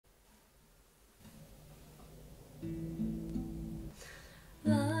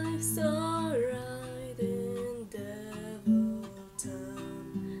So right in Devil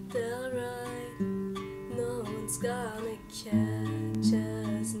Town, they're right, no one's gonna catch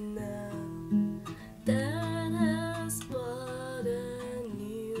us now. That has bought a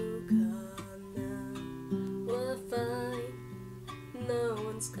new car now. We're fine, no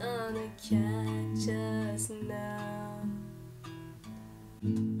one's gonna catch us now.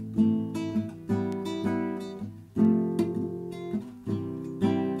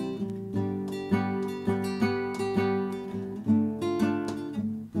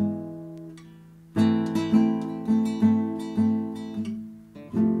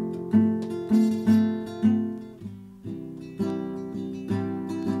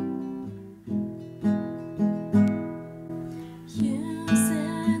 You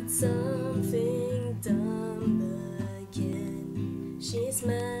said something dumb again. She's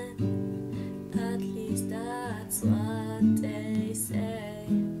mad, at least that's what they say.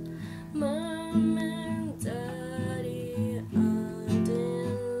 Mom and Daddy aren't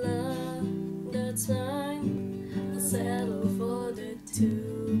in love, that's fine. I'll settle for the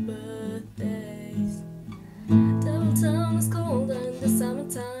 2 birthdays. Devil Town is colder in the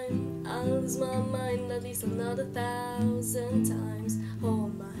summertime. I'll lose my mind at least another 1,000 times.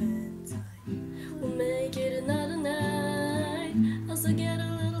 Hold my hand tight, we'll make it another night. I still get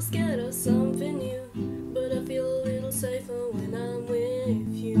a little scared of something new, but I feel a little safer when I'm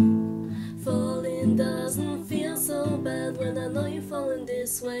with you. Falling doesn't feel so bad when I know you're falling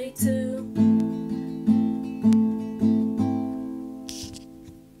this way too.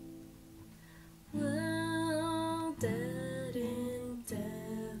 Dead in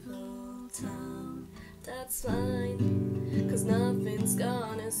Devil Town, that's fine, 'cause nothing's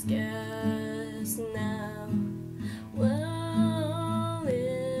gonna scare us now. We're all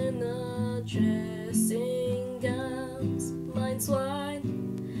in our dressing gowns, mine's white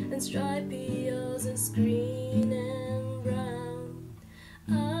and stripy, yours is green and brown.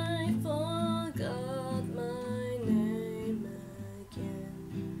 I forgot my name again.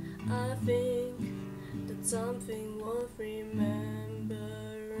 I think that's something worth remembering.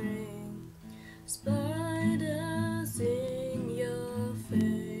 Spiders in your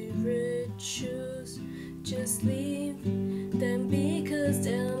favorite shoes, just leave them because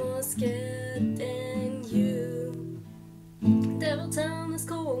they're more scared than you. Devil Town is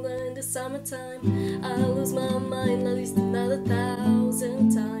colder in the summertime. I'll lose my mind at least another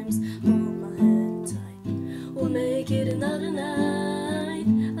 1,000 times. Hold my hand tight, we'll make it another night.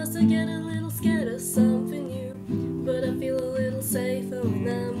 I still get a little scared of something new, but I feel a little safer when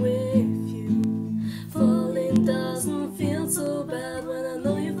I'm with you. Falling doesn't feel so bad when I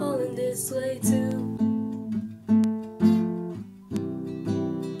know you're falling this way too.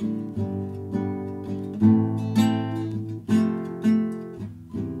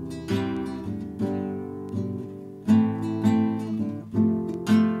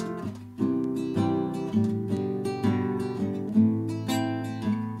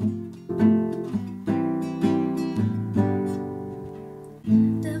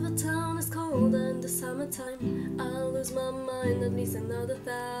 Devil Town is colder in the summertime. I'll lose my mind at least another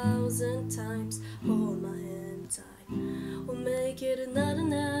 1,000 times. Hold my hand tight, we'll make it another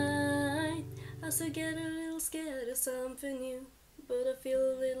night. I still get a little scared of something new, but I feel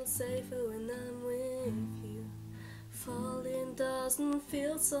a little safer when I'm with you. Falling doesn't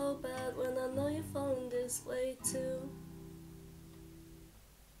feel so bad when I know you're falling this way too.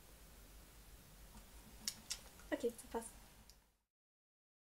 Ok, ça passe.